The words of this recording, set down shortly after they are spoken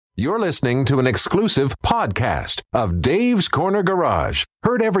You're listening to an exclusive podcast of Dave's Corner Garage.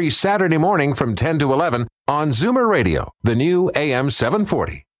 Heard every Saturday morning from 10 to 11 on Zoomer Radio, the new AM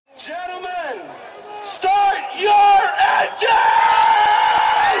 740. Gentlemen, start your engine!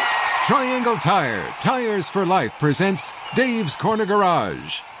 Triangle Tire, Tires for Life presents Dave's Corner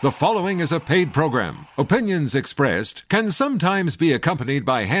Garage. The following is a paid program. Opinions expressed can sometimes be accompanied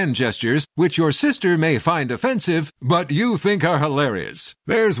by hand gestures which your sister may find offensive, but you think are hilarious.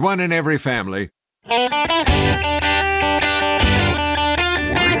 There's one in every family.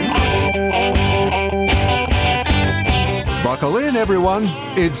 Buckle in, everyone.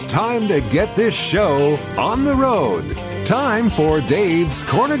 It's time to get this show on the road. Time for Dave's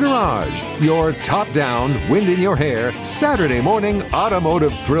Corner Garage, your top-down, wind in your hair, Saturday morning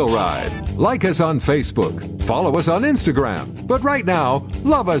automotive thrill ride. Like us on Facebook, follow us on Instagram, but right now,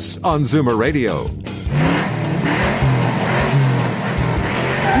 love us on Zoomer Radio.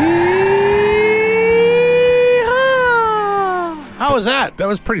 How was that? That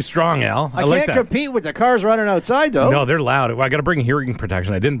was pretty strong, Al. I like can't compete with the cars running outside, though. No, they're loud. I got to bring hearing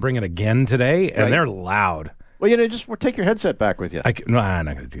protection. I didn't bring it again today, and They're loud. Well, just take your headset back with you. No, I'm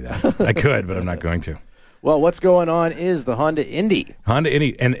not going to do that. I could, but I'm not going to. Well, what's going on is the Honda Indy. And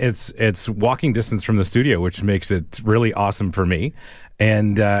it's walking distance from the studio, which makes it really awesome for me.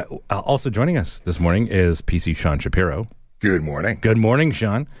 And also joining us this morning is PC Sean Shapiro. Good morning. Good morning,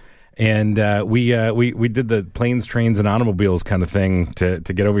 Sean. And we did the planes, trains, and automobiles kind of thing to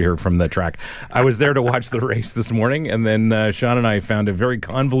get over here from the track. I was there to watch the race this morning, and then Sean and I found a very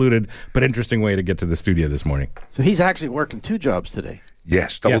convoluted but interesting way to get to the studio this morning. So he's actually working two jobs today.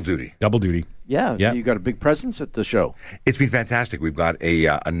 Yes, double duty. Double duty. Yeah, you got a big presence at the show. It's been fantastic. We've got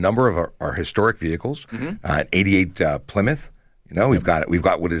a number of our historic vehicles, an 88 Plymouth. We've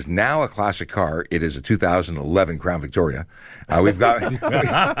got what is now a classic car. It is a 2011 Crown Victoria. We have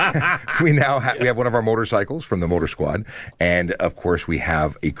one of our motorcycles from the Motor Squad, and of course we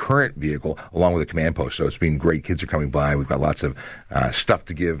have a current vehicle along with a command post. So it's been great. Kids are coming by. We've got lots of stuff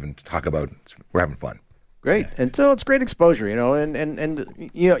to give and talk about. We're having fun. Great, and so it's great exposure, and always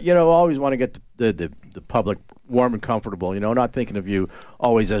want to get the public warm and comfortable, not thinking of you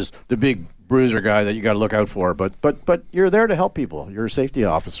always as the big bruiser guy that you got to look out for, but you're there to help people. You're a safety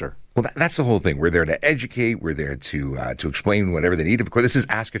officer. Well, that's the whole thing. We're there to educate. We're there to explain whatever they need. Of course, this is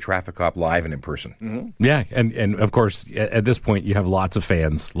Ask a Traffic Cop live and in person. Mm-hmm. Yeah, and of course, at this point, you have lots of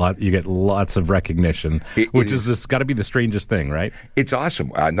fans. You get lots of recognition, which is this got to be the strangest thing, right? It's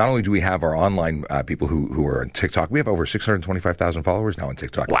awesome. Not only do we have our online people who are on TikTok, we have over 625,000 followers now on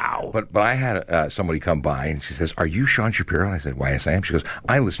TikTok. Wow! But I had somebody come by and she says, "Are you Sean Shapiro?" And I said, "Why, yes, I am." She goes,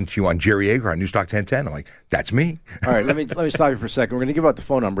 "I listened to you on Jerry Yeager on Newstalk 1010." I'm like, "That's me." All right, let me stop you for a second. We're going to give out the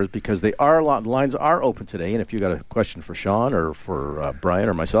phone numbers because the lines are open today, and if you got a question for Sean or for Brian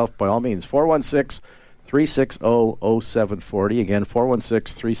or myself, by all means, 416-360-0740. Again,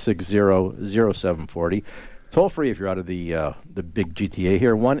 416-360-0740. Toll free if you're out of the big GTA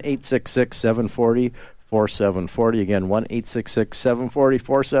here, 1-866-740-4740. Again,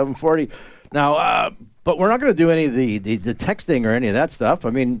 1-866-740-4740. Now, but we're not going to do any of the texting or any of that stuff. I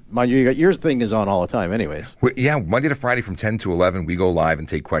mean, mind you, your thing is on all the time anyways. Yeah, Monday to Friday from 10 to 11, we go live and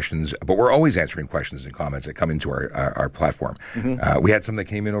take questions, but we're always answering questions and comments that come into our platform. Mm-hmm. We had some that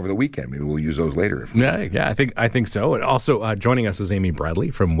came in over the weekend. Maybe we'll use those later. Yeah, I think so. And also joining us is Amy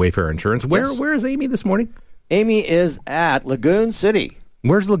Bradley from Wayfarer Insurance. Where is Amy this morning? Amy is at Lagoon City.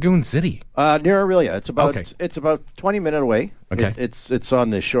 Where's Lagoon City? Near Aurelia. It's about 20 minutes away. Okay. It's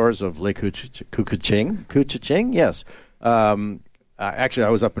on the shores of Lake Couchiching. Yes. Actually, I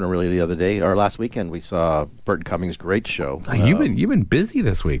was up in Aurelia the other day, or last weekend. We saw Burton Cummings' great show. You've been busy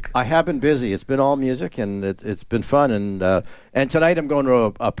this week. I have been busy. It's been all music, and it's been fun. And tonight I'm going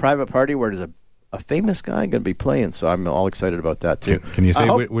to a private party where there's a famous guy going to be playing. So I'm all excited about that too. Can you say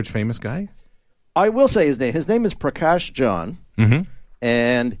which famous guy? I will say his name. His name is Prakash John. Mm-hmm.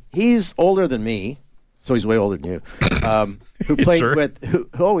 And he's older than me, so he's way older than you. Who played sure?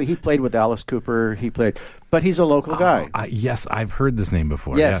 he played with Alice Cooper. But he's a local guy. Yes, I've heard this name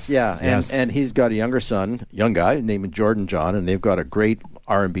before. Yes. And he's got a young guy named Jordan John, and they've got a great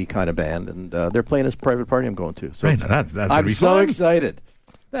R&B kind of band, and they're playing this private party I'm going to. So right, that's gonna I'm be so fun. excited.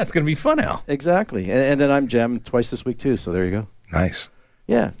 That's going to be fun, Al. Exactly, and then I'm jamming twice this week too. So there you go. Nice.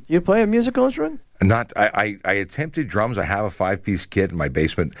 Yeah, you play a musical instrument? I attempted drums. I have a 5-piece kit in my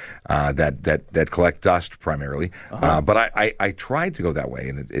basement that collect dust primarily. But I tried to go that way,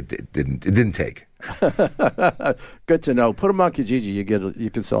 and it didn't take. Good to know. Put them on Kijiji. You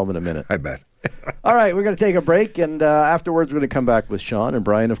can sell them in a minute. I bet. All right, we're going to take a break, and afterwards we're going to come back with Sean and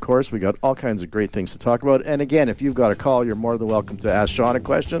Brian, of course. We got all kinds of great things to talk about. And again, if you've got a call, you're more than welcome to ask Sean a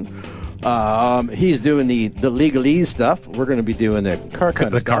question. He's doing the legalese stuff. We're going to be doing the car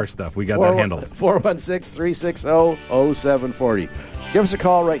kind of stuff. The car stuff. We got that handled. 416-360-0740. Give us a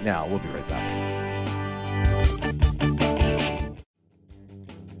call right now. We'll be right back.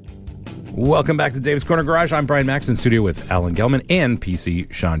 Welcome back to Dave's Corner Garage. I'm Brian Max in studio with Alan Gelman and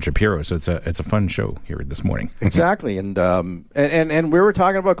PC Sean Shapiro. So it's a fun show here this morning. Exactly, and we were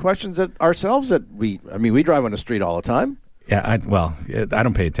talking about questions that ourselves that we drive on the street all the time. Yeah, I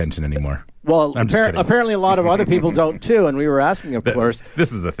don't pay attention anymore. Well, I'm just kidding. Apparently a lot of other people don't too, and we were asking, of course.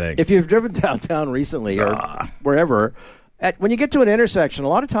 This is the thing. If you've driven downtown recently or wherever, when you get to an intersection, a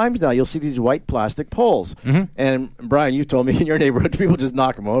lot of times now you'll see these white plastic poles. Mm-hmm. And Brian, you told me in your neighborhood people just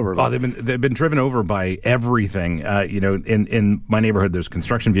knock them over. Oh, they've been driven over by everything. In my neighborhood, there's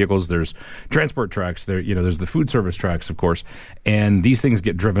construction vehicles, there's transport trucks, there's the food service trucks, of course, and these things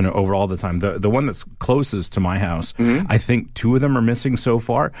get driven over all the time. The one that's closest to my house, I think 2 of them are missing so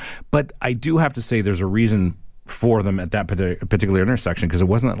far. But I do have to say there's a reason for them at that particular intersection, because it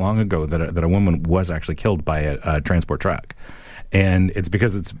wasn't that long ago that a woman was actually killed by a transport truck. And it's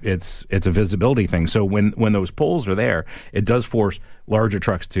because it's a visibility thing. So when those poles are there, it does force larger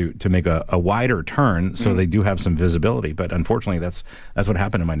trucks to make a wider turn, so they do have some visibility. But unfortunately, that's what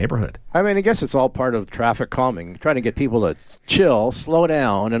happened in my neighborhood. I mean, I guess it's all part of traffic calming, trying to get people to chill, slow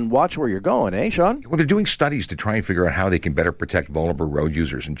down, and watch where you're going, eh, Sean? Well, they're doing studies to try and figure out how they can better protect vulnerable road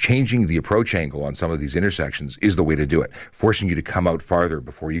users, and changing the approach angle on some of these intersections is the way to do it. Forcing you to come out farther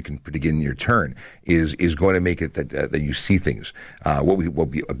before you can begin your turn is going to make it that you see things. What will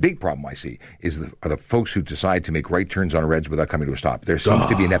be a big problem I see are the folks who decide to make right turns on reds without coming to a stop. There seems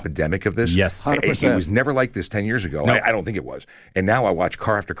to be an epidemic of this. Yes, 100%. It was never like this 10 years ago. No. I don't think it was. And now I watch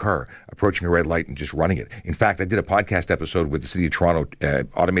car after car approaching a red light and just running it. In fact, I did a podcast episode with the City of Toronto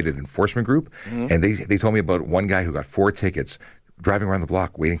Automated Enforcement Group, and they told me about one guy who got 4 tickets driving around the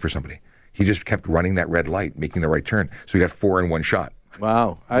block waiting for somebody. He just kept running that red light, making the right turn. So he got 4 in one shot.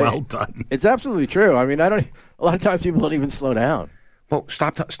 Wow. Well done. It's absolutely true. I mean, a lot of times people don't even slow down. Well,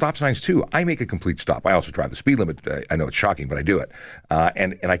 stop signs too. I make a complete stop. I also drive the speed limit. I know it's shocking, but I do it.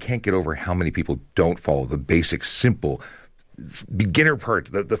 And I can't get over how many people don't follow the basic, simple beginner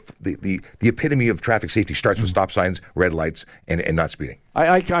part. The epitome of traffic safety starts with stop signs, red lights, and not speeding.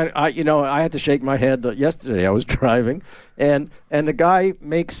 I had to shake my head yesterday. I was driving, and the guy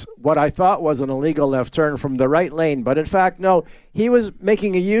makes what I thought was an illegal left turn from the right lane, but in fact, no, he was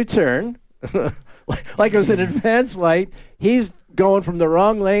making a U-turn, like it was an advance light. He's going from the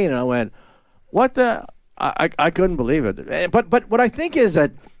wrong lane, and I went, what the? I couldn't believe it. But what I think is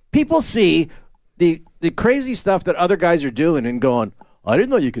that people see the crazy stuff that other guys are doing and going, I didn't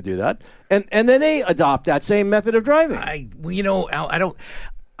know you could do that, and then they adopt that same method of driving. Al,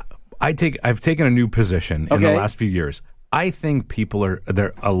 I've taken a new position in the last few years. I think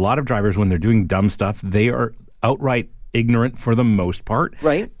there a lot of drivers, when they're doing dumb stuff, they are outright ignorant for the most part,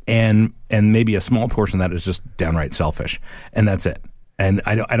 right? And maybe a small portion of that is just downright selfish, and that's it. And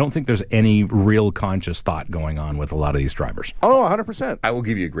I don't think there's any real conscious thought going on with a lot of these drivers. Oh, 100%. I will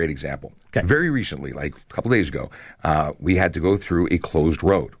give you a great example. Okay. Very recently, like a couple days ago, we had to go through a closed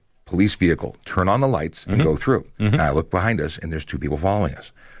road. Police vehicle, turn on the lights and go through. And I look behind us, and there's 2 people following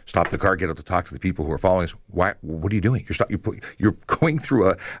us. Stop the car, get out to talk to the people who are following us. Why? What are you doing? You're going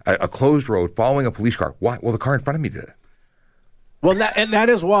through a closed road, following a police car. Why? Well, the car in front of me did it. Well, that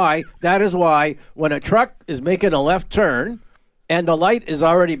is why when a truck is making a left turn and the light has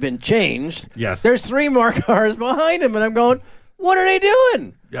already been changed, yes, there's 3 more cars behind him, and I'm going, what are they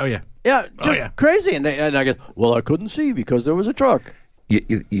doing? Oh, yeah. Yeah, just crazy. And I go, well, I couldn't see because there was a truck.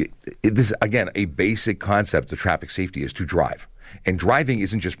 This is, again, a basic concept of traffic safety is to drive. And driving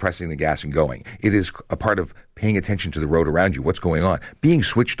isn't just pressing the gas and going. It is a part of paying attention to the road around you, what's going on, being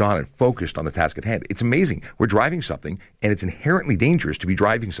switched on and focused on the task at hand. It's amazing. We're driving something, and it's inherently dangerous to be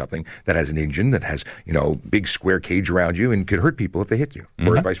driving something that has an engine, that has, big square cage around you and could hurt people if they hit you,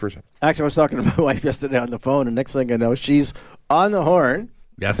 or vice versa. Actually, I was talking to my wife yesterday on the phone, and next thing I know, she's on the horn.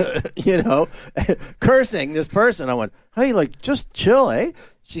 Yes. Cursing this person. I went, honey, just chill, eh?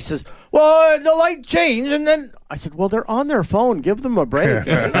 She says, well, the light changed, and then I said, well, they're on their phone. Give them a break.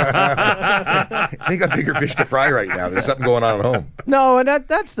 They got bigger fish to fry right now. There's something going on at home. No, and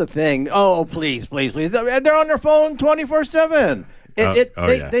that's the thing. Oh, please. They're on their phone 24/7.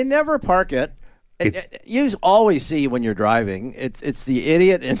 They never park it. You always see when you're driving, it's the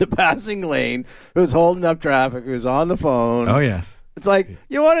idiot in the passing lane who's holding up traffic, who's on the phone. Oh, yes. It's like,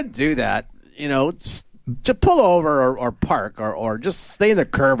 you want to do that, just pull over or park or just stay in the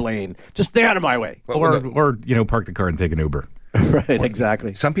curb lane. Just stay out of my way. Or park the car and take an Uber. Right,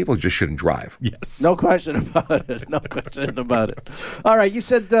 exactly. Some people just shouldn't drive. Yes. No question about it. No question about it. All right, you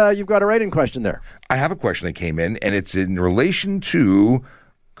said you've got a writing question there. I have a question that came in, and it's in relation to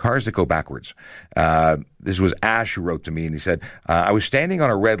cars that go backwards. This was Ash who wrote to me, and he said, I was standing on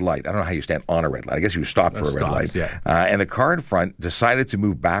a red light. I don't know how you stand on a red light. I guess he was stopped for a red light. Yeah. And the car in front decided to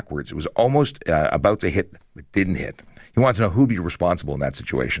move backwards. It was almost about to hit, but didn't hit. He wanted to know who'd be responsible in that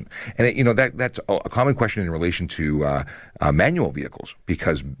situation. And, that's a common question in relation to manual vehicles,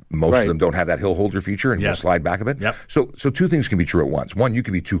 because most of them don't have that hill holder feature and you'll slide back a bit. Yep. So two things can be true at once. One, you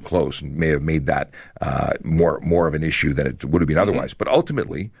could be too close and may have made that more of an issue than it would have been otherwise. But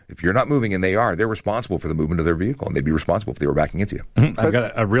ultimately, if you're not moving and they're responsible for the movement of their vehicle, and they'd be responsible if they were backing into you. Mm-hmm. I've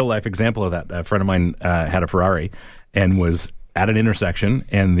got a real life example of that. A friend of mine had a Ferrari and was at an intersection,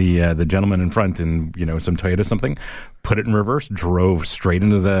 and the gentleman in front in some Toyota something put it in reverse, drove straight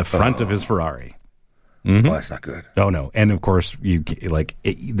into the front of his Ferrari. Mm-hmm. Well, that's not good. Oh no! And of course,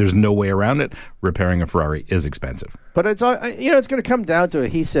 there's no way around it. Repairing a Ferrari is expensive. But it's it's going to come down to a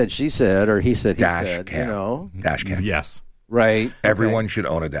he said, she said, or he said, he said. Dash cam. Yes. Right. Everyone should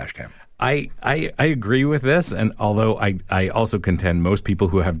own a dash cam. I agree with this, and although I also contend most people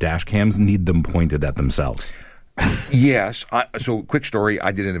who have dash cams need them pointed at themselves. Yes. So, quick story.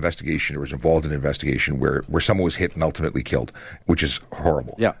 I did an investigation, or was involved in an investigation where someone was hit and ultimately killed, which is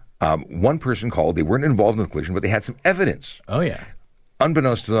horrible. Yeah. One person called. They weren't involved in the collision, but they had some evidence. Oh, yeah.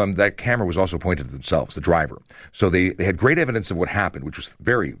 Unbeknownst to them, that camera was also pointed at themselves, the driver. So they had great evidence of what happened, which was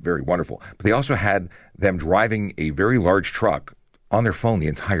very, very wonderful. But they also had them driving a very large truck on their phone the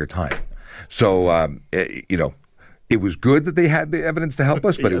entire time. So, it was good that they had the evidence to help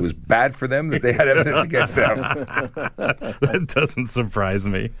us, but It was bad for them that they had evidence against them. That doesn't surprise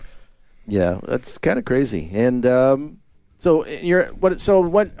me. Yeah, that's kind of crazy. And so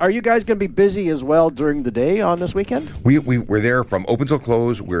what are you guys going to be busy as well during the day on this weekend? We're there from open till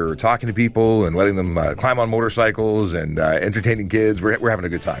close. We're talking to people and letting them climb on motorcycles and entertaining kids. We're having a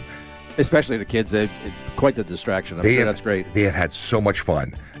good time. Especially the kids. Quite the distraction. I'm sure that's great. They have had so much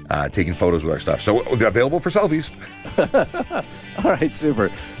fun taking photos with our stuff. So they're available for selfies. All right, super.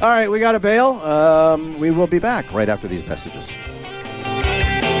 All right, we got to bail. We will be back right after these messages.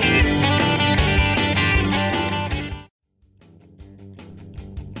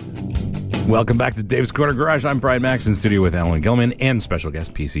 Welcome back to Dave's Corner Garage. I'm Brian Max in studio with Alan Gilman and special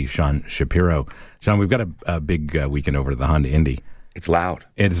guest PC Sean Shapiro. Sean, we've got a big weekend over to the Honda Indy. It's loud.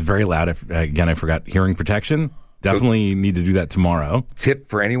 It's very loud. Again, I forgot hearing protection. Definitely need to do that tomorrow. Tip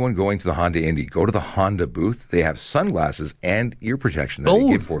for anyone going to the Honda Indy, go to the Honda booth. They have sunglasses and ear protection that they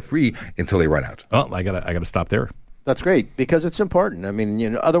give for free until they run out. Oh, I gotta stop there. That's great, because it's important. I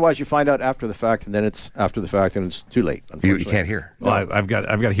mean, otherwise you find out after the fact, and then it's after the fact, and it's too late. You can't hear. No. Well, I've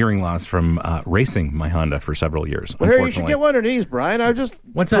got hearing loss from racing my Honda for several years. Well, here, you should get one of these, Brian. I just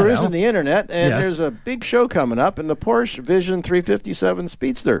perusing the internet, and there's a big show coming up in the Porsche Vision 357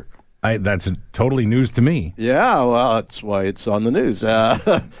 Speedster. That's totally news to me. Yeah, well, that's why it's on the news.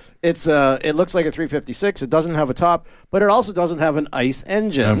 It looks like a 356. It doesn't have a top, but it also doesn't have an ICE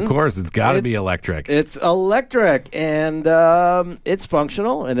engine. Of course, it's got to be electric. It's electric, and it's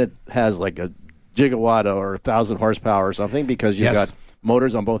functional, and it has like a gigawatt or 1,000 horsepower or something, because you've got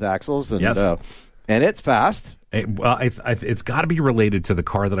motors on both axles, and and it's fast. It's got to be related to the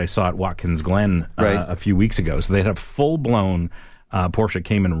car that I saw at Watkins Glen a few weeks ago. So they had a full-blown Porsche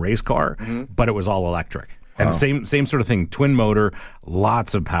Cayman race car, but it was all electric. And same sort of thing, twin motor,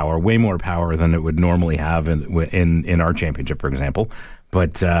 lots of power, way more power than it would normally have in our championship, for example.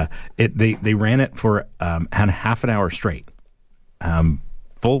 But they ran it for half an hour straight,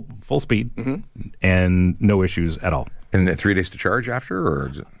 full speed, and no issues at all. And 3 days to charge after,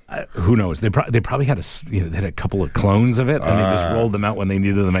 or who knows? They probably had they had a couple of clones of it, and they just rolled them out when they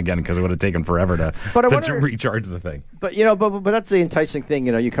needed them again, because it would have taken forever to recharge the thing. But but that's the enticing thing.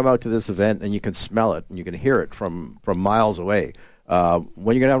 You come out to this event and you can smell it and you can hear it from miles away. When you're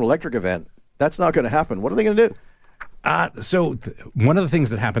going to have an electric event, that's not going to happen. What are they going to do? So one of the things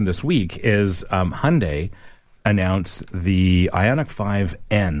that happened this week is Hyundai announced the Ioniq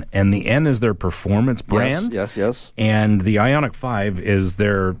 5N, and the N is their performance brand. Yes. And the Ioniq 5 is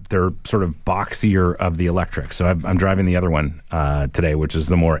their sort of boxier of the electric. So I'm driving the other one today, which is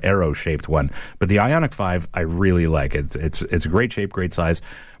the more arrow-shaped one. But the Ioniq 5, I really like. It's a great shape, great size,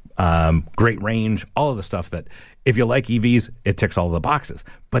 great range, all of the stuff that if you like EVs, it ticks all the boxes.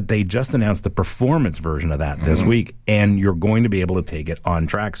 But they just announced the performance version of that this week, and you're going to be able to take it on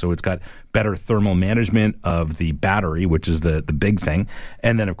track. So it's got better thermal management of the battery, which is the big thing,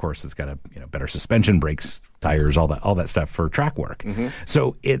 and then of course it's got a better suspension, brakes, tires, all that stuff for track work.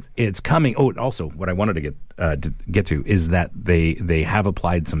 So it's coming. Oh, also what I wanted to get to is that they have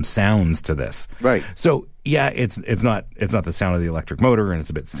applied some sounds to this. Right. So yeah, it's not the sound of the electric motor, and it's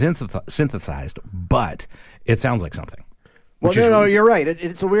a bit synthesized, but it sounds like something. Well, no, you're right.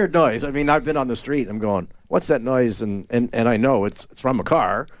 It's a weird noise. I mean, I've been on the street. I'm going, what's that noise? And I know it's from a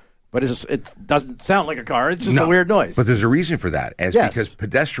car, but it doesn't sound like a car. It's just a weird noise. But there's a reason for that. And it's Yes. because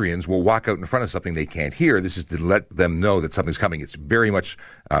pedestrians will walk out in front of something they can't hear. This is to let them know that something's coming. It's very much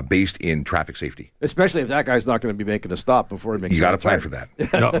based in traffic safety. Especially if that guy's not going to be making a stop before he makes. You got to a plan turn. for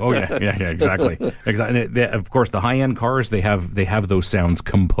that. Yeah, exactly. And of course, the high-end cars, they have those sounds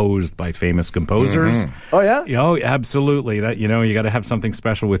composed by famous composers. Oh yeah. Oh, absolutely. That you got to have something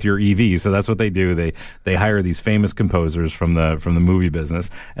special with your EV. So that's what they do. They hire these famous composers from the movie business,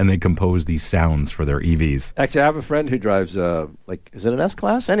 and they compose these sounds for their EVs. Actually, I have a friend who drives is it an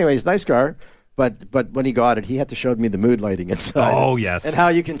S-Class? Anyways, nice car. But when he got it, he had to show me the mood lighting inside. Oh, yes. And how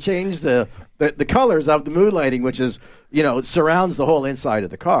you can change the colors of the mood lighting, which is, surrounds the whole inside of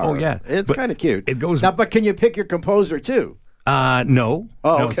the car. Oh, yeah. It's kind of cute. It goes... Now, but can you pick your composer, too? No.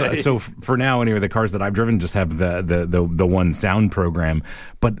 Oh, no. okay. So for now, anyway, the cars that I've driven just have the one sound program.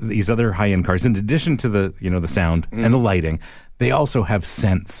 But these other high-end cars, in addition to the sound and the lighting, they also have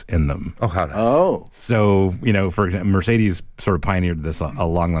scents in them. Oh, how nice. Oh. So, for example, Mercedes sort of pioneered this a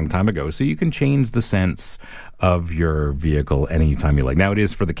long, long time ago. So you can change the scents of your vehicle anytime you like. Now, it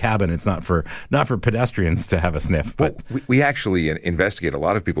is for the cabin. It's not for pedestrians to have a sniff. But we actually investigate a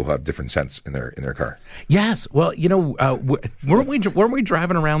lot of people who have different scents in their car. yes, well, weren't we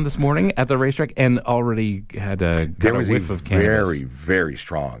driving around this morning at the racetrack and already had a whiff of cannabis? Very, very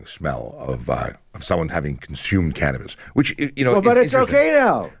strong smell of someone having consumed cannabis, which But it's okay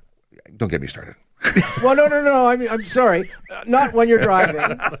now. Don't get me started. Well, no. I mean, I'm sorry. Not when you're driving.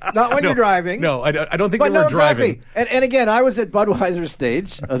 Not when you're driving. No, I don't think But we were no, driving. exactly. And again, I was at Budweiser's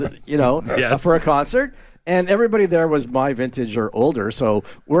stage, Yes. for a concert, and everybody there was my vintage or older. So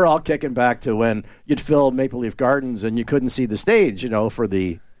we're all kicking back to when you'd fill Maple Leaf Gardens and you couldn't see the stage, for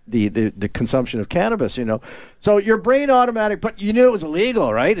the consumption of cannabis, So your brain automatic, but you knew it was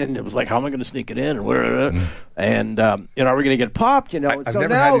illegal, right? And it was like, how am I going to sneak it in? And where? And are we going to get popped? I've so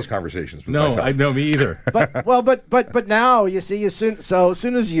never now, had these conversations with myself. I know me either. But now you see, as soon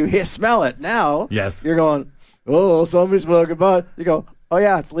as you smell it, now Yes. you're going, oh, somebody's smoking pot. You go, oh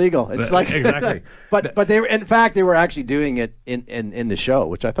yeah, it's legal. It's like Exactly. but they were, in fact, they were actually doing it in the show,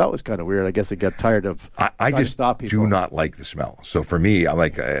 which I thought was kind of weird. I guess they got tired of. I trying to just stop people. do not like the smell. So for me, I'm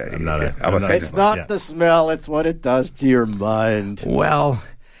like, I'm offended. It's not Yeah. the smell; it's what it does to your mind. Well,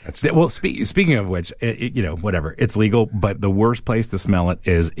 speaking of which, whatever, it's legal, but the worst place to smell it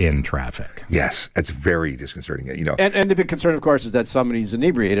is in traffic. Yes, it's very disconcerting. And the big concern, of course, is that somebody's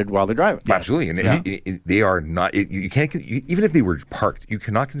inebriated while they're driving. Absolutely, and they are not. You can't even if they were parked. You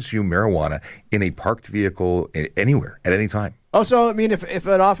cannot consume marijuana in a parked vehicle anywhere at any time. Oh, so I mean, if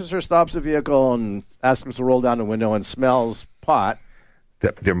an officer stops a vehicle and asks him to roll down the window and smells pot.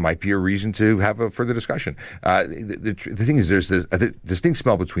 There might be a reason to have a further discussion. The thing is, there's a distinct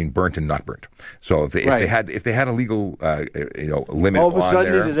smell between burnt and not burnt. So if they had a legal limit, All of a on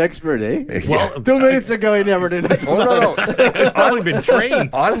sudden there, he's an expert, eh? Well, 2 minutes ago he never did. Oh no! It's probably been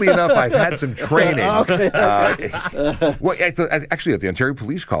trained. Oddly enough, I've had some training. Okay. Well, actually, at the Ontario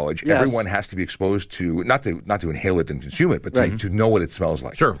Police College, Yes. everyone has to be exposed to not to inhale it and consume it, but Right. to know what it smells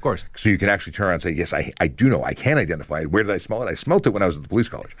like. Sure, of course. So you can actually turn around and say, yes, I do know. I can identify it. Where did I smell it? I smelt it when I was at the police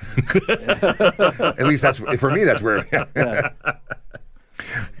college. At least that's for me. That's where.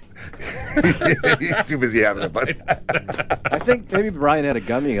 He's too busy having a bun. I think maybe Brian had a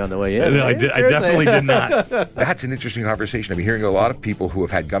gummy on the way in. No, I eh? did. I Seriously. definitely did not. That's an interesting conversation. I've been hearing a lot of people who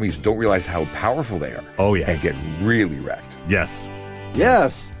have had gummies don't realize how powerful they are. Oh, yeah. And get really wrecked. Yes.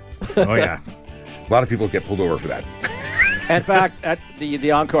 Yes. Oh yeah. A lot of people get pulled over for that. In fact, at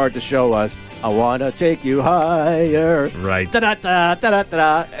the encore at the show was, I want to take you higher. Right. Da-da-da,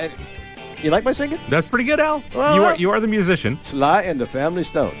 da-da-da. And you like my singing? That's pretty good, Al. Well, you are the musician. Sly and the Family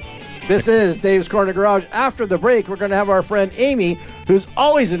Stone. This is Dave's Corner Garage. After the break, we're going to have our friend Amy, who's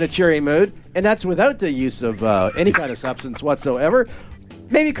always in a cheery mood, and that's without the use of any kind of substance whatsoever.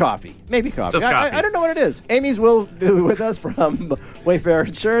 Maybe coffee. Just coffee. I don't know what it is. Amy's will be with us from Wayfarer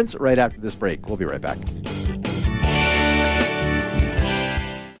Insurance right after this break. We'll be right back.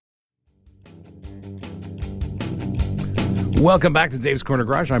 Welcome back to Dave's Corner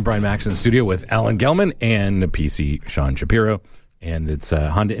Garage. I'm Brian Max in the studio with Alan Gelman and PC Sean Shapiro. And it's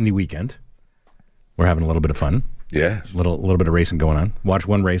Honda Indy weekend. We're having a little bit of fun. Yeah. A little bit of racing going on. Watched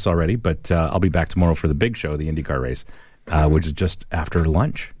one race already, but I'll be back tomorrow for the big show, the IndyCar race, which is just after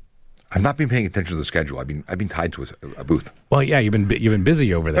lunch. I've not been paying attention to the schedule. I've been tied to a booth. Well, yeah, you've been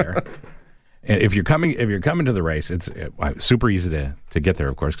busy over there. And if you're coming to the race, it's super easy to get there,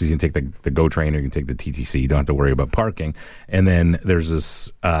 of course, because you can take the GO train or you can take the TTC. You don't have to worry about parking. And then there's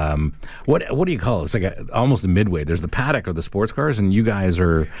this what do you call it? It's like almost a midway. There's the paddock of the sports cars, and you guys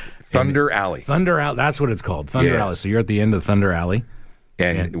are Thunder Alley. Thunder Alley. That's what it's called. Thunder Alley. So you're at the end of Thunder Alley,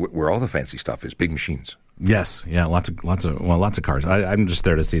 and where all the fancy stuff is, big machines. Yes, yeah, lots of cars. I'm just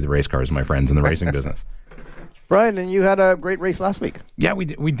there to see the race cars, my friends, in the racing business. Brian, and you had a great race last week. Yeah, we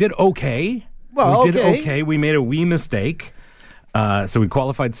did okay. Well, we did okay. We made a wee mistake. So we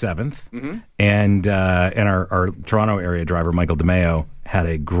qualified 7th, and our Toronto area driver, Michael DeMeo, had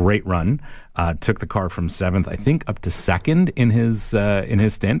a great run. Took the car from 7th, I think, up to 2nd in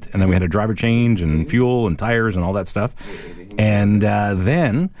his stint. And then we had a driver change and fuel and tires and all that stuff. And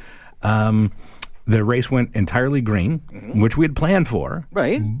then the race went entirely green, which we had planned for.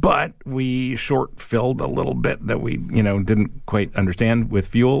 Right. But we short-filled a little bit that we, didn't quite understand with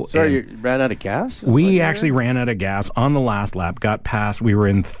fuel. So you ran out of gas? We actually ran out of gas on the last lap, got past, we were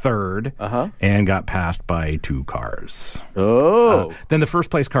in 3rd, and got passed by 2 cars. Oh. Then the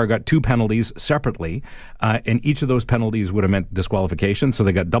first place car got 2 penalties separately, and each of those penalties would have meant disqualification, so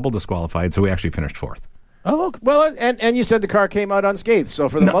they got double disqualified, so we actually finished 4th. Oh, okay. Well, and you said the car came out unscathed, so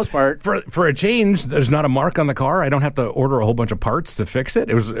for the most part... For a change, there's not a mark on the car. I don't have to order a whole bunch of parts to fix it.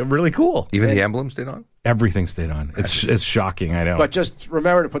 It was really cool. Even the emblem stayed on? Everything stayed on. It's shocking, I know. But just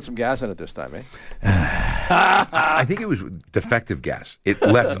remember to put some gas in it this time, eh? I think it was defective gas. It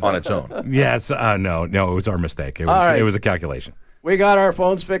left on its own. Yeah, no, it was our mistake. It was a calculation. We got our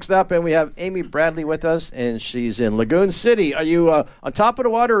phones fixed up, and we have Amy Bradley with us, and she's in Lagoon City. Are you on top of the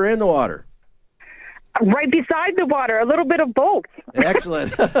water or in the water? Right beside the water, a little bit of both.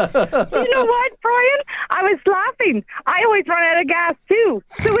 Excellent. You know what, Brian? I was laughing. I always run out of gas too,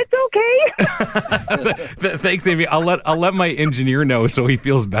 so it's okay. Thanks, Amy. I'll let my engineer know so he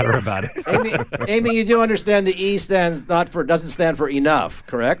feels better about it. Amy, you do understand the E doesn't stand for enough,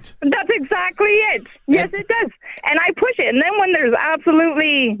 correct? That's exactly it. Yes, it does. And I push it, and then when there's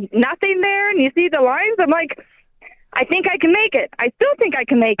absolutely nothing there, and you see the lines, I'm like, I think I can make it. I still think I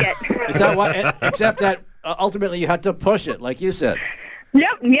can make it. Is that what? Except that ultimately you had to push it, like you said.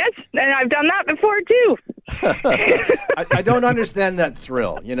 Yep, yes, and I've done that before too. I don't understand that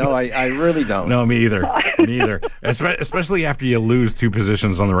thrill. I really don't. No, me either. Me either. Especially after you lose 2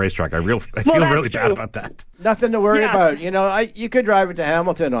 positions on the racetrack. I feel really bad about that. Nothing to worry about. You could drive it to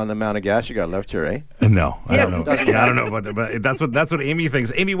Hamilton on the amount of gas you got left here, eh? No, I don't know. I don't know, but that's what Amy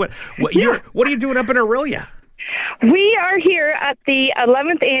thinks. Amy, what are you doing up in Aurelia? We are here at the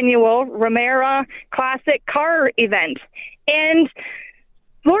 11th annual Romera Classic Car event, and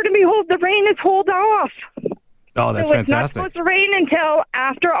Lord and behold, the rain is hold off. Oh, that's so fantastic. It's not supposed to rain until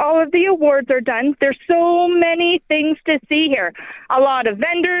after all of the awards are done. There's so many things to see here. A lot of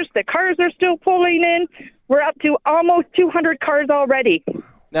vendors. The cars are still pulling in. We're up to almost 200 cars already.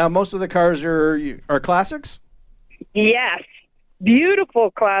 Now, most of the cars are classics? Yes.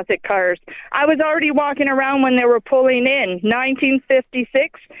 Beautiful classic cars. I was already walking around when they were pulling in.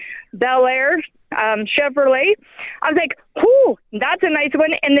 1956 Bel Air Chevrolet. I was like, "Ooh, that's a nice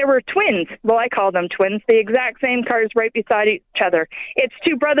one." And there were twins. Well, I call them twins. The exact same cars right beside each other. It's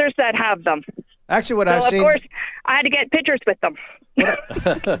 2 brothers that have them. Actually, I've seen... of course, I had to get pictures with them.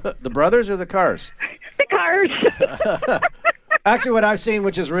 The brothers or the cars? The cars. Actually, what I've seen,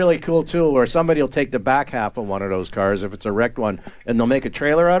 which is really cool, too, where somebody will take the back half of one of those cars, if it's a wrecked one, and they'll make a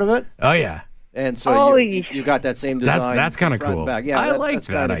trailer out of it. Oh, yeah. And so you got that same design. That's kind of cool. Yeah, I like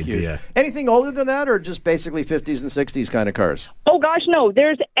that idea. Cute. Anything older than that, or just basically 50s and 60s kind of cars? Oh, gosh, no.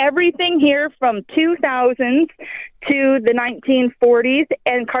 There's everything here from 2000s to the 1940s,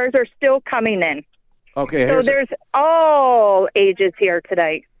 and cars are still coming in. Okay. So there's all ages here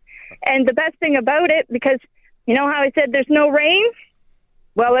today. And the best thing about it, because you know how I said there's no rain?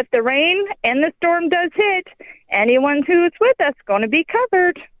 Well, if the rain and the storm does hit, anyone who's with us is going to be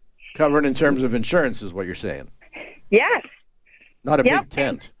covered. Covered in terms of insurance is what you're saying? Yes. Not a big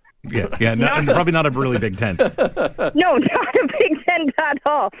tent. Yeah, probably not a really big tent. No, not a big tent at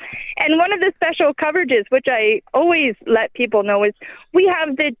all. And one of the special coverages, which I always let people know, is we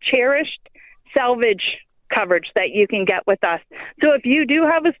have the cherished salvage coverage that you can get with us. So if you do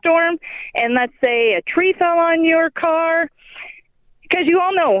have a storm and let's say a tree fell on your car, Because you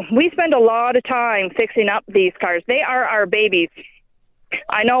all know, we spend a lot of time fixing up these cars. They are our babies.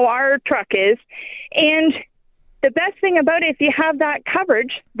 I know our truck is. And the best thing about it, if you have that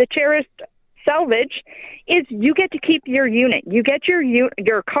coverage, the cherished salvage, is you get to keep your unit. You get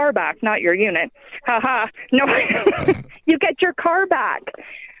your car back, not your unit. No, you get your car back.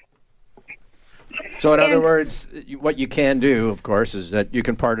 So in other words, what you can do, of course, is that you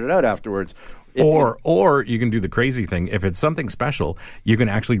can part it out afterwards. Or you can do the crazy thing. If it's something special, you can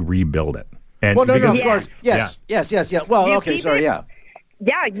actually rebuild it. And of Yeah. course. Yes. Well, You okay, keep sorry, it? yeah.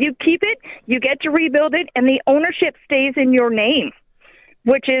 Yeah, you keep it, you get to rebuild it, and the ownership stays in your name,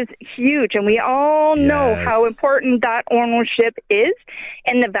 which is huge. And we all know Yes. how important that ownership is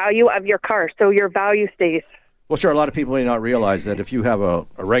and the value of your car. So your value stays. Well, sure, a lot of people may not realize that if you have a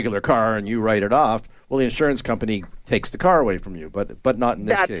regular car and you write it off, well, the insurance company takes the car away from you, but not in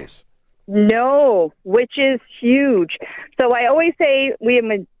this case. No, which is huge. So I always say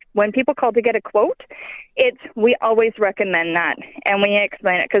when people call to get a quote, we always recommend that, and we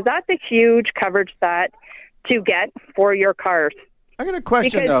explain it because that's a huge coverage that to get for your cars. I got a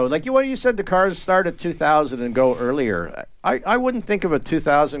question though. Like you said, the cars start at 2000 and go earlier. I wouldn't think of a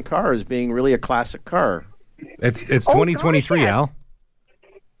 2000 car as being really a classic car. It's 2023, gosh, Al.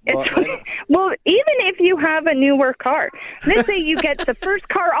 Well, even if you have a newer car, let's say you get the first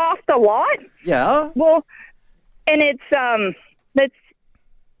car off the lot. Yeah. Well, and it's let's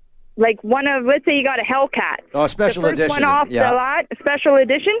say you got a Hellcat. Oh, a special the first edition. one off the lot, special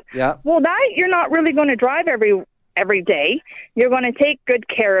edition. Yeah. Well, that you're not really going to drive every day. You're going to take good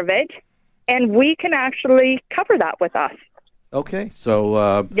care of it, and we can actually cover that with us. Okay.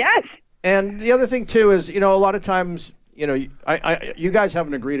 So. Yes. And the other thing too is, a lot of times, you guys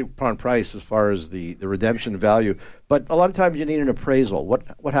haven't agreed upon price as far as the redemption value, but a lot of times you need an appraisal. What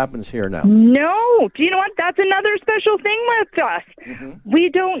happens here now? No. Do you know what? That's another special thing with us. Mm-hmm. We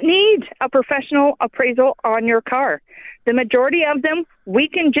don't need a professional appraisal on your car. The majority of them, we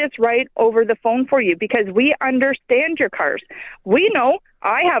can just write over the phone for you because we understand your cars. We know,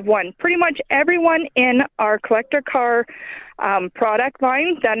 I have one. Pretty much everyone in our collector car product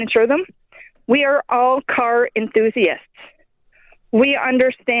line that insure them, we are all car enthusiasts. We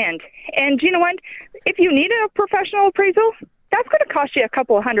understand. And you know what? If you need a professional appraisal, that's going to cost you a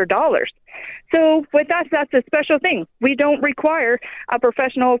couple of $100. So with us, that's a special thing. We don't require a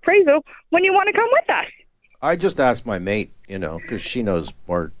professional appraisal when you want to come with us. I just asked my mate, because she knows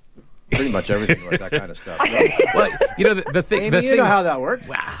pretty much everything about that kind of stuff. Well, the thing. Amy, you know how that works.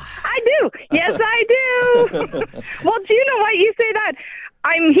 I do. Yes, I do. Well, do you know why you say that?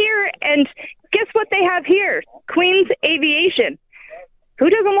 I'm here, and guess what they have here? Queen's Aviation. Who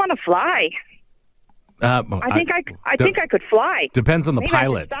doesn't want to fly? I think I could fly. Depends on the Maybe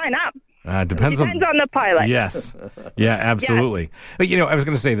pilot. I could sign up. Depends on the pilot. Yes. Yeah, absolutely. Yes. But, I was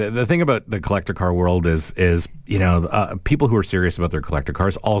going to say the thing about the collector car world is people who are serious about their collector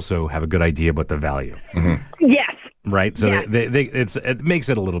cars also have a good idea about the value. Mm-hmm. Yes. Right? So it makes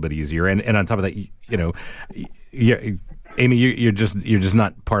it a little bit easier. And on top of that, Amy, you're just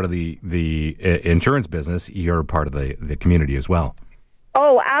not part of the insurance business. You're part of the community as well.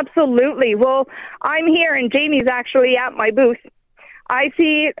 Oh, absolutely. Well, I'm here, and Jamie's actually at my booth. I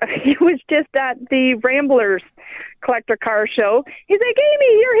see he was just at the Ramblers collector car show. He's like,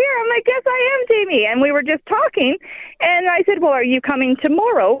 Amy, you're here. I'm like, yes, I am, Jamie. And we were just talking. And I said, well, are you coming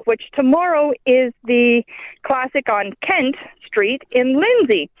tomorrow? Which tomorrow is the classic on Kent Street in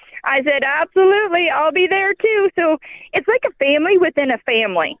Lindsay. I said, absolutely, I'll be there too. So it's like a family within a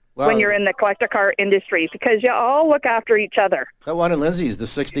family when you're in the collector car industry because you all look after each other. That one in Lindsay is the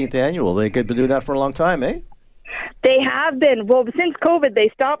 16th annual. They could be doing that for a long time, eh? They have been. Well, since COVID, they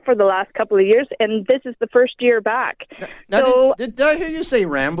stopped for the last couple of years, and this is the first year back. Now, did I hear you say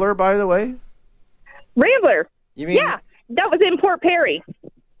Rambler, by the way? Rambler? You mean? Yeah, that was in Port Perry.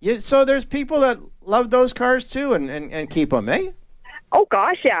 So there's people that love those cars, too, and keep them, eh? Oh,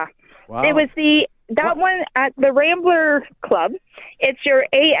 gosh, yeah. Wow. It was one at the Rambler Club. It's your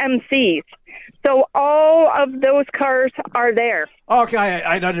AMCs. So all of those cars are there. Okay,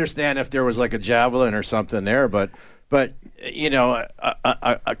 I'd understand if there was like a Javelin or something there, but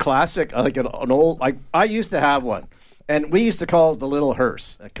a classic, like an old, like I used to have one, and we used to call it the Little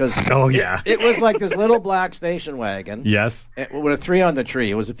Hearse because it was like this little black station wagon. Yes, with a 3 on the tree.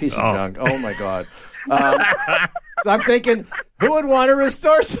 It was a piece of junk. Oh my God! So I'm thinking, who would want to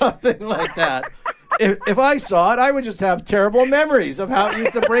restore something like that? If I saw it, I would just have terrible memories of how it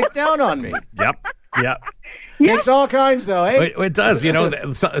used to break down on me. Yep. Takes all kinds, though, eh? It does.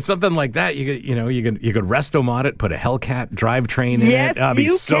 Something like that. You could resto mod it, put a Hellcat drivetraining in it. That'd be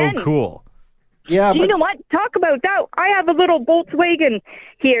so cool. Yeah, You know what? Talk about that. I have a little Volkswagen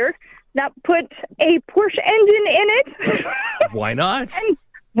here that put a Porsche engine in it. Why not? And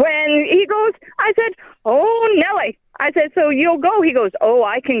when he goes, I said, "Oh, Nelly." I said, "So you'll go?" He goes, "Oh,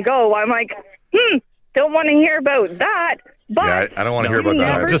 I can go." I'm like, don't want to hear about that. But Yeah, I don't want to hear about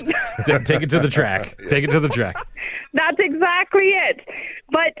that. Just take it to the track. Take it to the track. That's exactly it.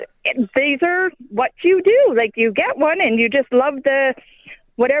 But these are what you do. Like, you get one and you just love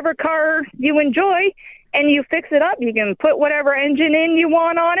whatever car you enjoy, and you fix it up. You can put whatever engine in you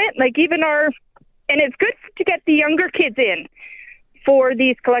want on it. Like, even and it's good to get the younger kids in for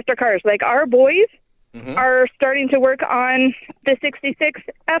these collector cars. Like, our boys are starting to work on the 66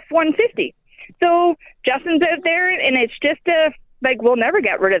 F-150. So Justin's out there, and it's just we'll never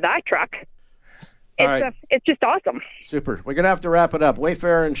get rid of that truck. It's right. It's just awesome. Super. We're going to have to wrap it up.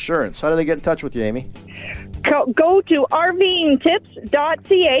 Wayfarer Insurance. How do they get in touch with you, Amy? Go to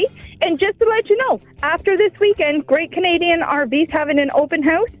rvingtips.ca, and just to let you know, after this weekend, Great Canadian RV's having an open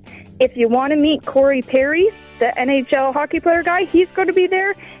house. If you want to meet Corey Perry, the NHL hockey player guy, he's going to be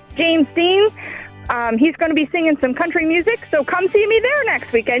there. James Dean, he's going to be singing some country music, so come see me there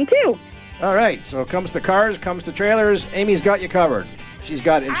next weekend, too. All right. So comes to cars, comes to trailers. Amy's got you covered. She's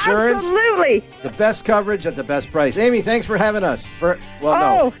got insurance. Absolutely. The best coverage at the best price. Amy, thanks for having us. Thanks for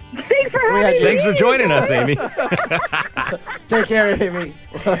having me. Thanks for joining us, Amy. Take care, Amy.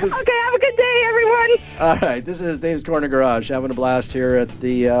 Okay, have a good day, everyone. All right. This is Dave's Corner Garage, having a blast here at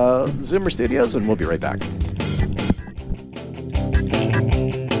the Zoomer Studios, and we'll be right back.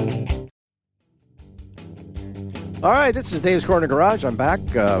 All right, this is Dave's Corner Garage. I'm back.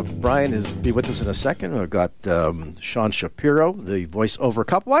 Brian is be with us in a second. We've got Sean Shapiro, the voiceover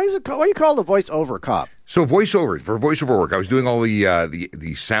cop. Why are you called the voiceover cop? So for voiceover work, I was doing all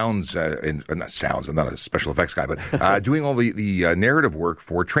the sounds, not sounds. I'm not a special effects guy, but doing all the narrative work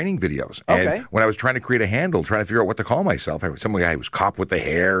for training videos. And Okay. when I was trying to create a handle, trying to figure out what to call myself, some guy was cop with the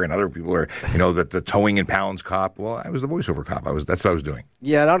hair, and other people are, the towing in pounds cop. Well, I was the voiceover cop. That's what I was doing.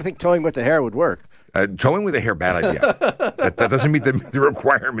 Yeah, I don't think towing with the hair would work. Towing with the hair, bad idea. that doesn't meet the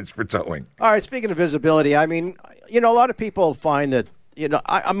requirements for towing. All right, speaking of visibility, I mean, a lot of people find that,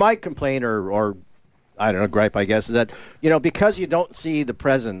 my complaint or I don't know, gripe, I guess, is that, because you don't see the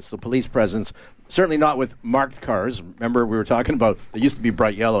police presence, certainly not with marked cars. Remember, we were talking about, they used to be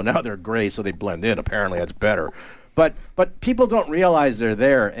bright yellow, now they're gray, so they blend in. Apparently, that's better. But people don't realize they're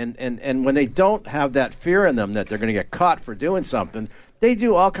there, and when they don't have that fear in them that they're going to get caught for doing something, they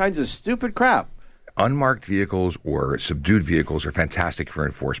do all kinds of stupid crap. Unmarked vehicles or subdued vehicles are fantastic for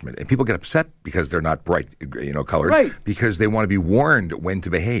enforcement, and people get upset because they're not bright, colored, Right. because they want to be warned when to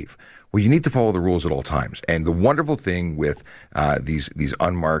behave. Well, you need to follow the rules at all times. And the wonderful thing with these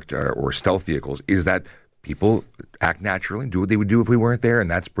unmarked or stealth vehicles is that people act naturally and do what they would do if we weren't there, and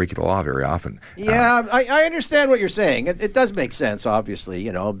that's breaking the law very often. Yeah, I understand what you're saying. It does make sense,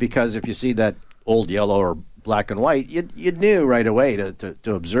 obviously, because if you see that old yellow or black and white, you knew right away to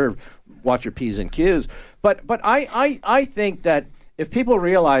observe, watch your P's and Q's. But I think that if people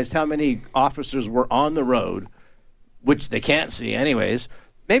realized how many officers were on the road, which they can't see anyways,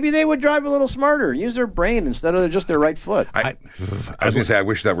 maybe they would drive a little smarter, use their brain instead of just their right foot. I was going to say, I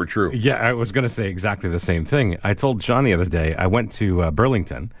wish that were true. Yeah, I was going to say exactly the same thing. I told Sean the other day, I went to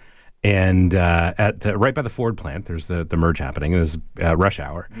Burlington, and right by the Ford plant, there's the merge happening. There's rush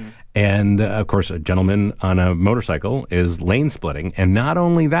hour. And, of course, a gentleman on a motorcycle is lane splitting. And not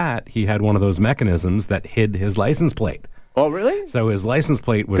only that, he had one of those mechanisms that hid his license plate. Oh, really? So his license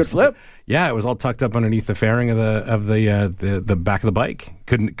plate was Could flip? Yeah, it was all tucked up underneath the fairing of the back of the bike.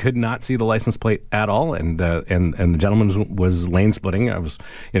 Could not see the license plate at all, and the gentleman was lane splitting. I was,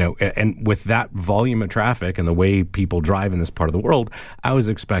 and with that volume of traffic and the way people drive in this part of the world, I was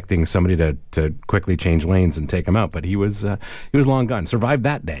expecting somebody to quickly change lanes and take him out, but he was long gone. Survived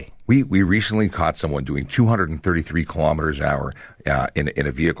that day. We recently caught someone doing 233 kilometers an hour in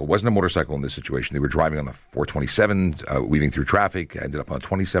a vehicle. It wasn't a motorcycle in this situation. They were driving on the 427, weaving through traffic, ended up on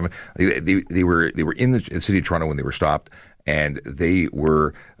 27. They were in the city of Toronto when they were stopped, and they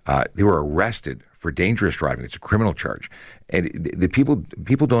were arrested for dangerous driving. It's a criminal charge. And the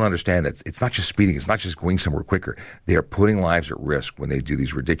people don't understand that it's not just speeding. It's not just going somewhere quicker. They are putting lives at risk when they do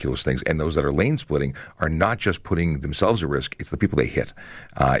these ridiculous things. And those that are lane splitting are not just putting themselves at risk. It's the people they hit.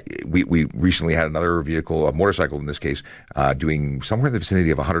 We recently had another vehicle, a motorcycle in this case, doing somewhere in the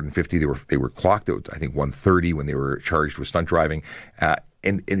vicinity of 150. They were clocked at, I think, 130 when they were charged with stunt driving.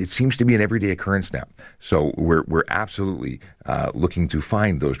 And it seems to be an everyday occurrence now. So we're absolutely looking to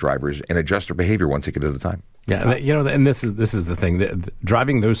find those drivers and adjust their behavior one ticket at a time. Yeah, and this is the thing.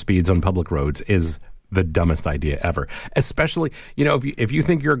 Driving those speeds on public roads is the dumbest idea ever. Especially, if you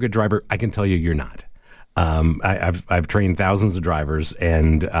think you're a good driver, I can tell you you're not. I've trained thousands of drivers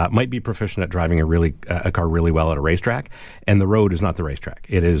and might be proficient at driving a car really well at a racetrack, and the road is not the racetrack.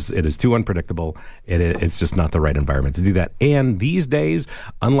 It is too unpredictable. It's just not the right environment to do that. And these days,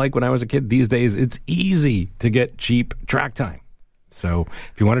 unlike when I was a kid, these days it's easy to get cheap track time. So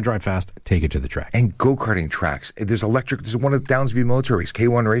if you want to drive fast, take it to the track. And go-karting tracks. There's one of the Downsview militaries,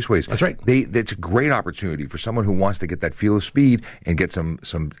 K1 Raceways. That's right. It's a great opportunity for someone who wants to get that feel of speed and get some.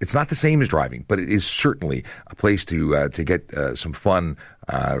 It's not the same as driving, but it is certainly a place to get some fun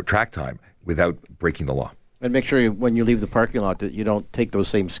track time without breaking the law. And make sure when you leave the parking lot that you don't take those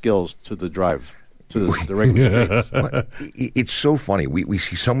same skills to the drive. To the regular streets. It's so funny. We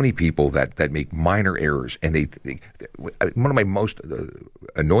see so many people that make minor errors, and they one of my most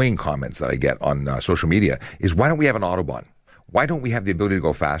annoying comments that I get on social media is, why don't we have an Autobahn? Why don't we have the ability to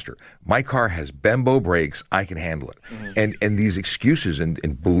go faster? My car has Bembo brakes. I can handle it. Mm-hmm. And these excuses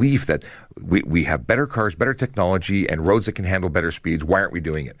and belief that we have better cars, better technology, and roads that can handle better speeds. Why aren't we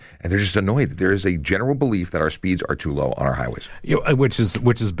doing it? And they're just annoyed that there is a general belief that our speeds are too low on our highways. Which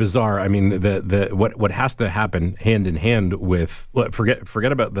is bizarre. I mean, what has to happen hand in hand with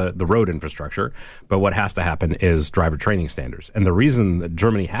forget about the road infrastructure, but what has to happen is driver training standards. And the reason that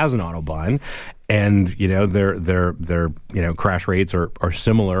Germany has an Autobahn, and their crash rates are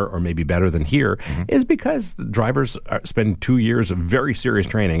similar or maybe better than here, mm-hmm. is because the drivers spend 2 years of very serious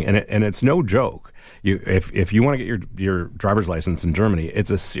training, and it's no joke. If you want to get your driver's license in Germany,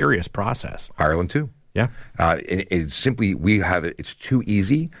 it's a serious process. Ireland too. Yeah. It's simply it's too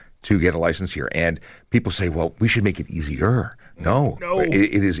easy to get a license here, and people say, well, we should make it easier. No.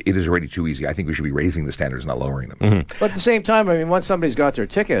 It is already too easy. I think we should be raising the standards, not lowering them. Mm-hmm. But at the same time, I mean, once somebody's got their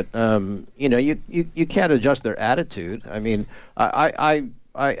ticket, you can't adjust their attitude. I mean, I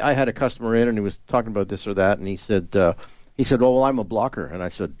had a customer in, and he was talking about this or that, and he said, well, I'm a blocker. And I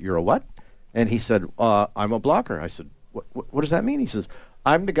said, you're a what? And he said, I'm a blocker. I said, what does that mean? He says,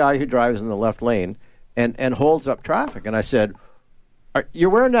 I'm the guy who drives in the left lane and holds up traffic. And I said, you're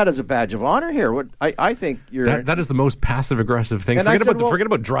wearing that as a badge of honor here. I think you're... That is the most passive-aggressive thing. Forget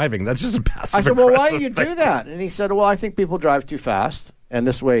about driving. That's just a passive-aggressive I said, well, why do you do that? And he said, well, I think people drive too fast, and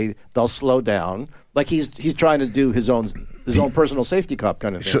this way they'll slow down. Like he's trying to do his own personal safety cop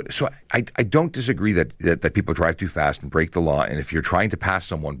kind of thing. So I don't disagree that people drive too fast and break the law, and if you're trying to pass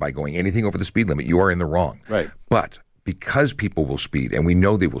someone by going anything over the speed limit, you are in the wrong. Right. But because people will speed, and we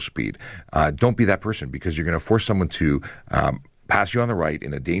know they will speed, don't be that person, because you're going to force someone to... pass you on the right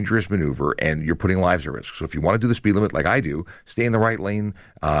in a dangerous maneuver, and you're putting lives at risk. So if you want to do the speed limit like I do, stay in the right lane,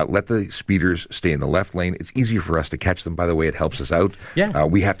 let the speeders stay in the left lane. It's easier for us to catch them, by the way. It helps us out. Yeah.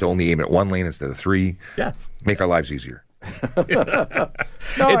 We have to only aim at one lane instead of three. Yes. Make our lives easier.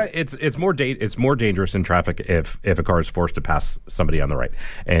 It's more dangerous in traffic if a car is forced to pass somebody on the right.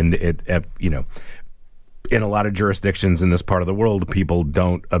 And in a lot of jurisdictions in this part of the world, people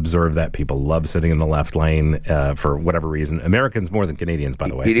don't observe that. People love sitting in the left lane for whatever reason. Americans more than Canadians, by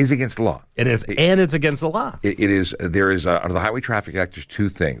the way. It is against the law. It is, and it's against the law. It is. There is under the Highway Traffic Act. There's two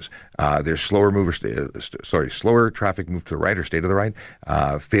things. There's slower traffic move to the right or stay to the right.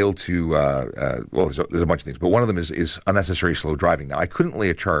 Fail to. There's a bunch of things, but one of them is unnecessary slow driving. Now, I couldn't lay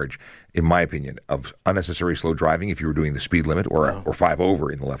a charge, in my opinion, of unnecessary slow driving if you were doing the speed limit or 5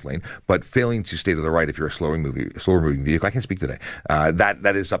 over in the left lane, but failing to stay to the right if you're a slower moving vehicle. I can't speak today.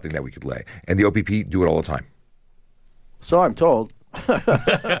 That is something that we could lay, and the OPP do it all the time. So I'm told.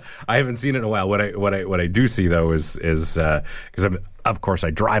 I haven't seen it in a while. What I do see though is because of course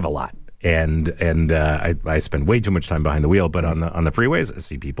I drive a lot. And I spend way too much time behind the wheel, but on the freeways, I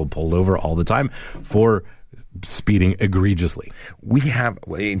see people pulled over all the time for speeding egregiously.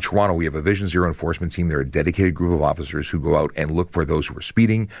 In Toronto, we have a Vision Zero enforcement team. They're a dedicated group of officers who go out and look for those who are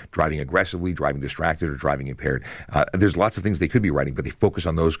speeding, driving aggressively, driving distracted, or driving impaired. There's lots of things they could be writing, but they focus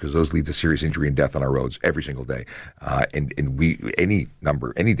on those because those lead to serious injury and death on our roads every single day. And any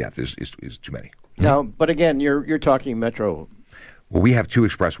death is too many. Now, but again, you're talking metro. Well, we have two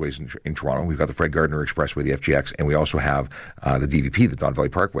expressways in Toronto. We've got the Fred Gardner Expressway, the FGX, and we also have the DVP, the Don Valley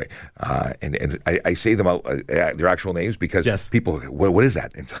Parkway. And I say them out, their actual names because people, what is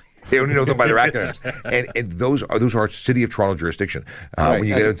that? And they only know them by their acronyms. And those are City of Toronto jurisdiction. Right. When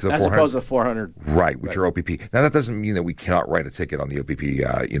you get into the 400, as opposed to 400, right, which are OPP. Now that doesn't mean that we cannot write a ticket on the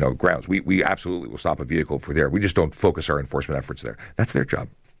OPP, grounds. We absolutely will stop a vehicle if we're there. We just don't focus our enforcement efforts there. That's their job.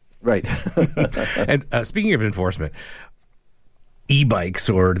 Right. And speaking of enforcement, e-bikes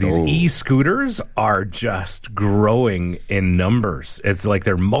or these e-scooters are just growing in numbers. It's like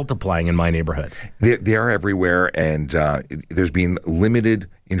they're multiplying in my neighborhood. They are everywhere, and there's been limited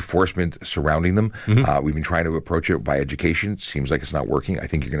enforcement surrounding them. We've been trying to approach it by education. It seems like it's not working. I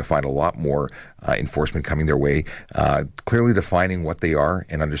think you're going to find a lot more enforcement coming their way, clearly defining what they are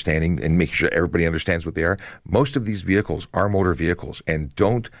and understanding and making sure everybody understands what they are. Most of these vehicles are motor vehicles and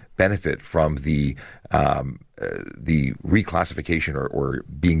don't benefit from the reclassification or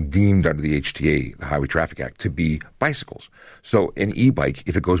being deemed under the HTA, the Highway Traffic Act, to be bicycles. So an e-bike,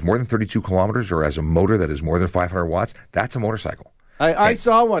 if it goes more than 32 kilometers or has a motor that is more than 500 watts, that's a motorcycle. I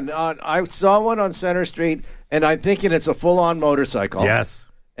saw one. I saw one on Center Street, and I'm thinking it's a full-on motorcycle. Yes.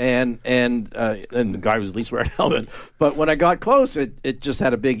 And the guy was at least wearing a helmet. But when I got close, it just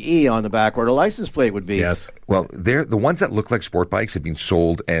had a big E on the back where the license plate would be. Yes. Well, the ones that look like sport bikes have been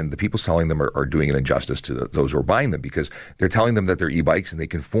sold, and the people selling them are doing an injustice to those who are buying them because they're telling them that they're e-bikes and they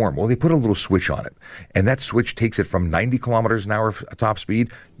conform. Well, they put a little switch on it, and that switch takes it from 90 kilometers an hour top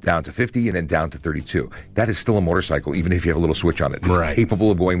speed down to 50 and then down to 32. That is still a motorcycle, even if you have a little switch on it. It's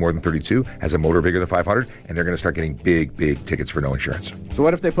capable of going more than 32, has a motor bigger than 500, and they're going to start getting big tickets for no insurance. So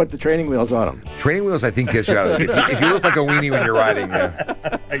what if they put the training wheels on them? Training wheels, I think, gets you out of it. If you look like a weenie when you're riding,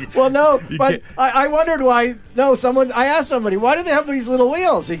 Well, no, but I wondered why. No, I asked somebody, why do they have these little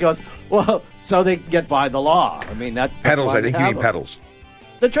wheels? He goes, well, so they can get by the law. I mean, pedals, I think you mean pedals.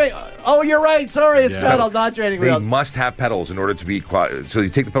 Oh, you're right. Sorry, it's pedals, not training wheels. They must have pedals in order to be so you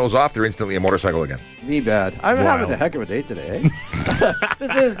take the pedals off, they're instantly a motorcycle again. Me bad. I'm having a heck of a day today.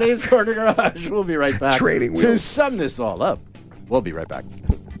 This is Dave's Corner Garage. We'll be right back. Training wheels. To sum this all up, we'll be right back.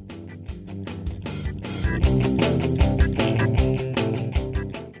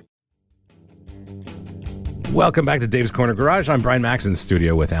 Welcome back to Dave's Corner Garage. I'm Brian Max in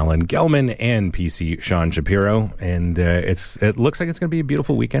studio with Alan Gelman and PC Sean Shapiro, and it looks like it's going to be a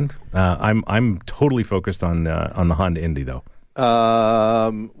beautiful weekend. I'm totally focused on the Honda Indy though.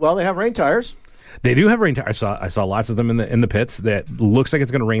 Well, they have rain tires. They do have rain tires. I saw lots of them in the pits. That looks like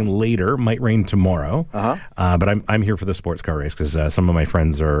it's going to rain later. Might rain tomorrow. But I'm here for the sports car race because some of my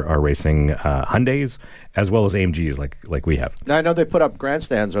friends are racing Hyundais as well as AMGs like we have. Now I know they put up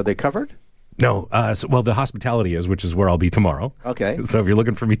grandstands. Are they covered? No. Well, the hospitality is, which is where I'll be tomorrow. Okay. So if you're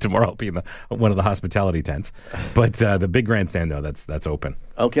looking for me tomorrow, I'll be in one of the hospitality tents. But the big grandstand, no, that's open.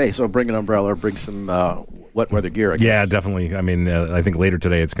 Okay, so bring an umbrella, bring some wet weather gear, I guess. Yeah, definitely. I mean, I think later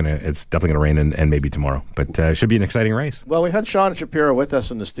today it's definitely gonna rain and maybe tomorrow. But it should be an exciting race. Well, we had Sean Shapiro with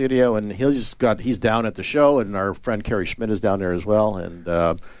us in the studio, and he's down at the show, and our friend Kerry Schmidt is down there as well, and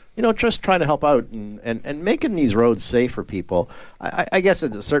just trying to help out and making these roads safe for people. I guess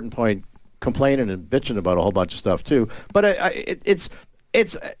at a certain point, complaining and bitching about a whole bunch of stuff too, but is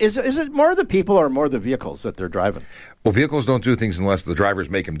it more the people or more the vehicles that they're driving? Well, vehicles don't do things unless the drivers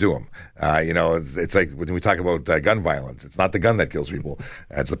make them do them. It's like when we talk about gun violence. It's not the gun that kills people;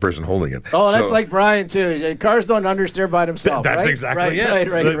 it's the person holding it. Oh, that's like Brian too. Cars don't understeer by themselves. That's right? exactly it.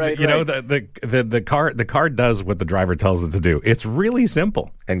 Right. The car does what the driver tells it to do. It's really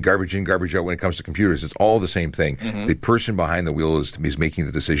simple. And garbage in, garbage out. When it comes to computers, it's all the same thing. Mm-hmm. The person behind the wheel is making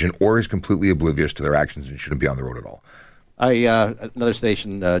the decision, or is completely oblivious to their actions and shouldn't be on the road at all. Another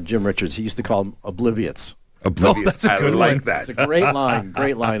station, Jim Richards, he used to call them obliviates. Oblivious. Oh, that's a good like one. that. It's a great line.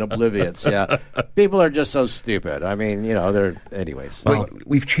 Great line, obliviates. Yeah. People are just so stupid. I mean, they're... Anyways. Well,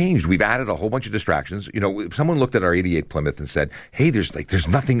 we've changed. We've added a whole bunch of distractions. Someone looked at our 88 Plymouth and said, hey, there's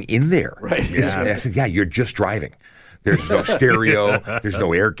nothing in there. Right. And I said, yeah, you're just driving. There's no stereo. There's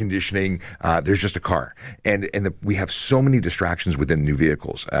no air conditioning. There's just a car, and we have so many distractions within new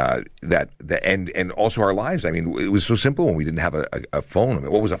vehicles and also our lives. I mean, it was so simple when we didn't have a phone. I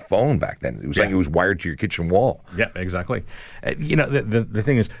mean, what was a phone back then? It was like it was wired to your kitchen wall. Yeah, exactly. The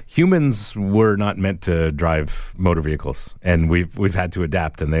thing is, humans were not meant to drive motor vehicles, and we've had to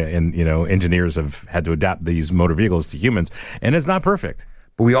adapt, and engineers have had to adapt these motor vehicles to humans, and it's not perfect.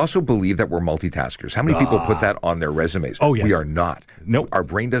 But we also believe that we're multitaskers. How many people put that on their resumes? Oh, yes. We are not. Nope. Our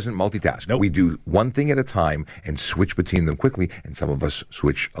brain doesn't multitask. Nope. We do one thing at a time and switch between them quickly, and some of us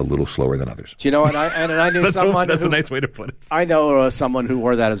switch a little slower than others. Do you know what? I knew someone. That's a nice way to put it. I know someone who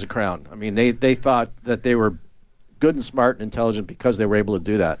wore that as a crown. I mean, they thought that they were good and smart and intelligent because they were able to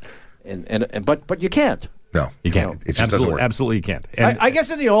do that, but you can't. No, You can't. It just doesn't work. Absolutely, you can't. And I guess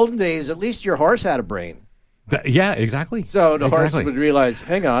in the olden days, at least your horse had a brain. Yeah, exactly. So the horse would realize,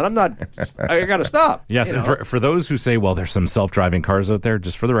 hang on, I got to stop. Yes, and for those who say, well, there's some self-driving cars out there,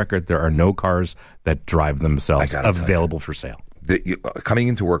 just for the record, there are no cars that drive themselves available for sale. Coming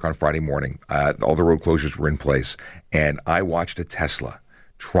into work on Friday morning, all the road closures were in place, and I watched a Tesla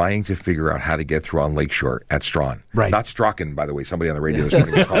trying to figure out how to get through on Lakeshore at Strawn. Right. Not Strachan, by the way. Somebody on the radio this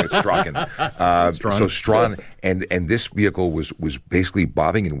morning was calling it Strachan. So Strawn, and this vehicle was basically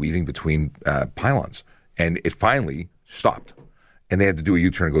bobbing and weaving between pylons. And it finally stopped. and they had to do a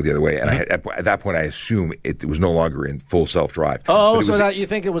U-turn and go the other way. And at that point, I assume it was no longer in full self-drive. Oh, so that you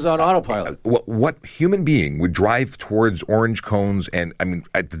think it was on autopilot? What human being would drive towards orange cones? And I mean,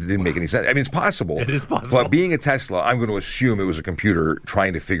 it didn't make any sense. I mean, it's possible. It is possible. But being a Tesla, I'm going to assume it was a computer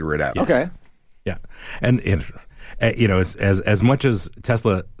trying to figure it out. Yes. Okay. Yeah, and you know, as much as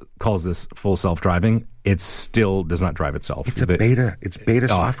Tesla calls this full self-driving, it still does not drive itself. It's a beta. It's beta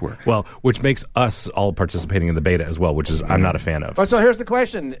software. Well, which makes us all participating in the beta as well, which is I'm not a fan of. So here's the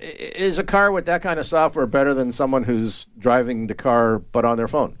question: is a car with that kind of software better than someone who's driving the car but on their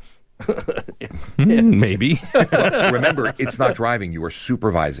phone? Maybe. Remember, it's not driving. You are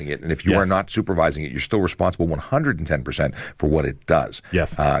supervising it. And if you are not supervising it, you're still responsible 110% for what it does.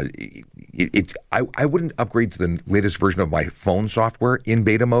 Yes. I wouldn't upgrade to the latest version of my phone software in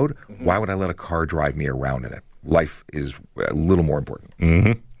beta mode. Why would I let a car drive me around in it? Life is a little more important.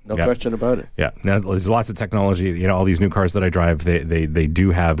 Mm-hmm. No question about it. Yeah. Now, there's lots of technology. You know, all these new cars that I drive, they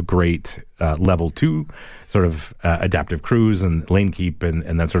do have great level 2 sort of adaptive cruise and lane keep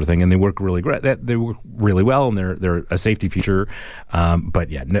and that sort of thing, and they work really great. They work really well, and they're a safety feature.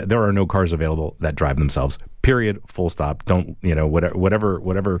 But yeah, there are no cars available that drive themselves. Period. Full stop. Don't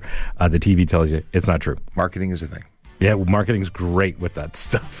whatever the TV tells you, it's not true. Marketing is a thing. Yeah, marketing's great with that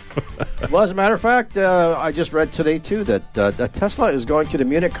stuff. Well, as a matter of fact, I just read today, too, that Tesla is going to the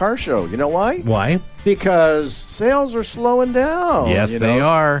Munich Car Show. You know why? Why? Because sales are slowing down. Yes, they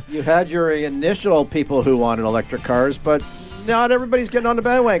are. You had your initial people who wanted electric cars, but not everybody's getting on the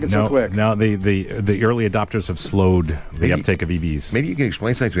bandwagon so quick. No, the early adopters have slowed the uptake of EVs. Maybe you can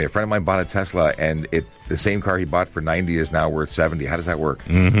explain something to me. A friend of mine bought a Tesla, and the same car he bought for $90 is now worth $70. How does that work?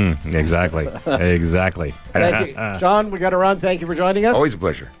 Mm-hmm. Exactly. Exactly. Thank you. Sean, we got to run. Thank you for joining us. Always a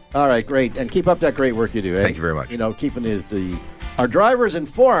pleasure. All right, great. And keep up that great work you do. Thank you very much. You know, keeping our drivers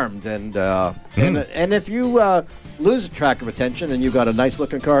informed. And if you lose track of attention and you've got a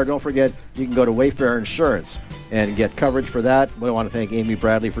nice-looking car, don't forget you can go to Wayfarer Insurance and get coverage for that. We want to thank Amy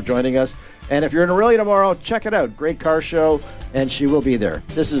Bradley for joining us. And if you're in Orillia tomorrow, check it out. Great car show, and she will be there.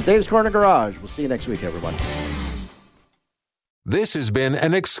 This is Dave's Corner Garage. We'll see you next week, everyone. This has been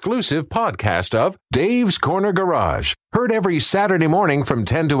an exclusive podcast of Dave's Corner Garage. Heard every Saturday morning from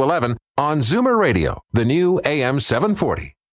 10 to 11 on Zoomer Radio, the new AM 740.